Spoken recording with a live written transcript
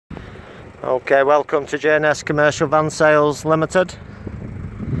Okay, welcome to J&S Commercial Van Sales Limited.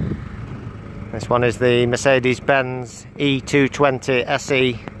 This one is the Mercedes-Benz E220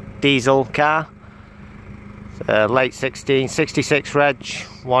 SE diesel car. It's a late 16, 66 reg,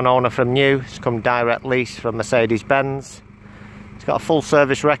 one owner from new. It's come direct lease from Mercedes-Benz. It's got a full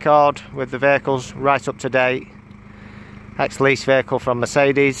service record with the vehicles right up to date. Ex-lease vehicle from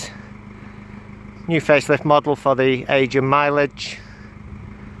Mercedes. New facelift model for the age and mileage.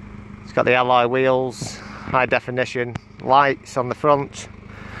 It's got the alloy wheels, high definition lights on the front.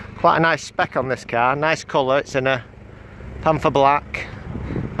 Quite a nice spec on this car, nice colour. It's in a panther black.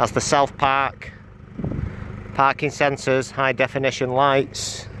 Has the self park, parking sensors, high definition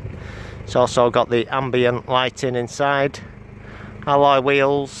lights. It's also got the ambient lighting inside. Alloy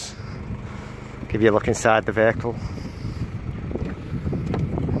wheels. Give you a look inside the vehicle.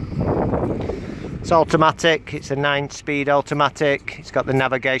 It's automatic, it's a 9-speed automatic. It's got the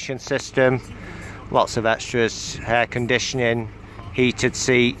navigation system, lots of extras, air conditioning, heated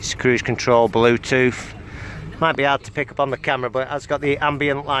seats, cruise control, Bluetooth. Might be hard to pick up on the camera, but it has got the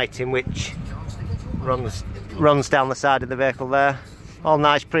ambient lighting which runs down the side of the vehicle there. All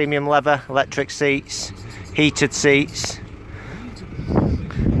nice premium leather, electric seats, heated seats,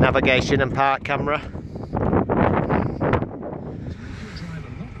 navigation and park camera.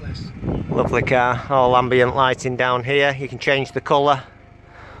 Lovely car, all ambient lighting down here. You can change the colour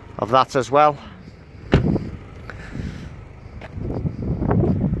of that as well.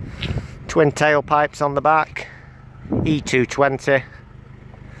 Twin tailpipes on the back, E220.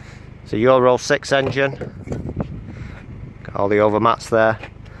 It's a Euro 6 engine. Got all the overmats there.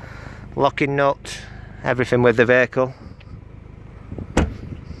 Locking nut, everything with the vehicle.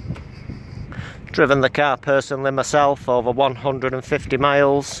 Driven the car personally myself, over 150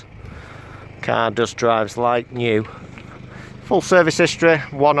 miles. Car just drives like new. Full service history,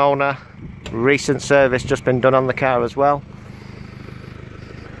 one owner, recent service just been done on the car as well.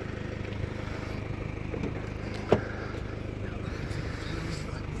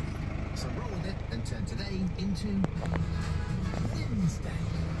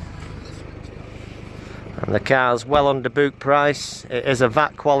 And the car's well under book price. It is a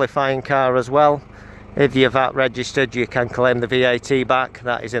VAT qualifying car as well. If you're VAT registered, you can claim the VAT back.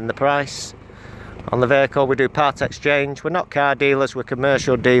 That is in the price. On the vehicle we do part exchange. We're not car dealers, we're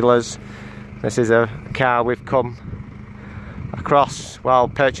commercial dealers. This is a car we've come across while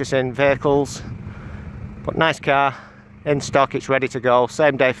purchasing vehicles. But nice car, in stock, it's ready to go.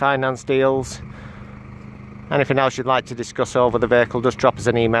 Same day finance deals. Anything else you'd like to discuss over the vehicle, just drop us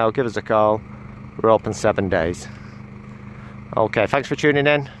an email, give us a call. We're open 7 days. Okay, thanks for tuning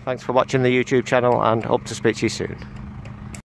in, thanks for watching the YouTube channel, and hope to speak to you soon.